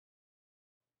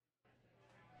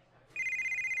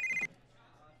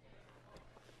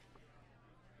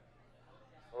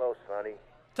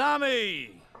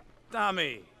Tommy!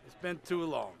 Tommy, it's been too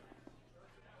long.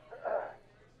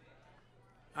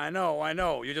 I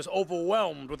know. You're just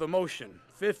overwhelmed with emotion.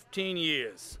 15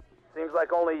 years. Seems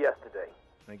like only yesterday.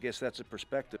 I guess that's a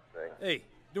perspective thing. Hey,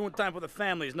 doing time for the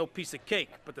family is no piece of cake,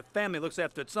 but the family looks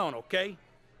after its own, okay?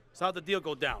 So how'd the deal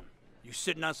go down? You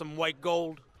sitting on some white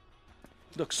gold?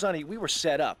 Look, Sonny, we were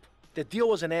set up. The deal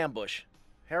was an ambush.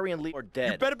 Harry and Lee are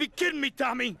dead. You better be kidding me,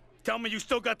 Tommy! Tell me you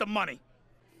still got the money.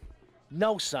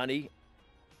 No, Sonny.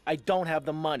 I don't have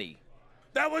the money.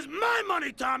 That was my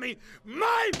money, Tommy!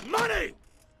 My money!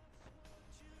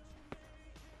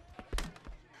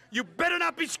 You better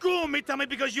not be screwing me, Tommy,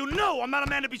 because you know I'm not a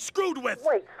man to be screwed with!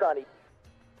 Wait, Sonny.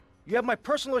 You have my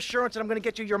personal assurance that I'm gonna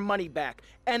get you your money back,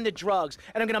 and the drugs,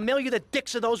 and I'm gonna mail you the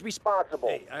dicks of those responsible.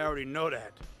 Hey, I already know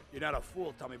that. You're not a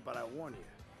fool, Tommy, but I warn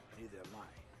you, neither am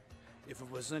I. If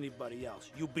it was anybody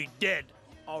else, you'd be dead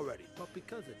already. But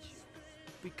because it's you,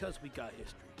 because we got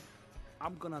history,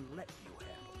 I'm gonna let you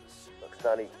handle this. Look,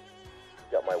 Sonny, you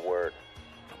got my word.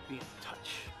 I'll be in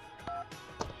touch.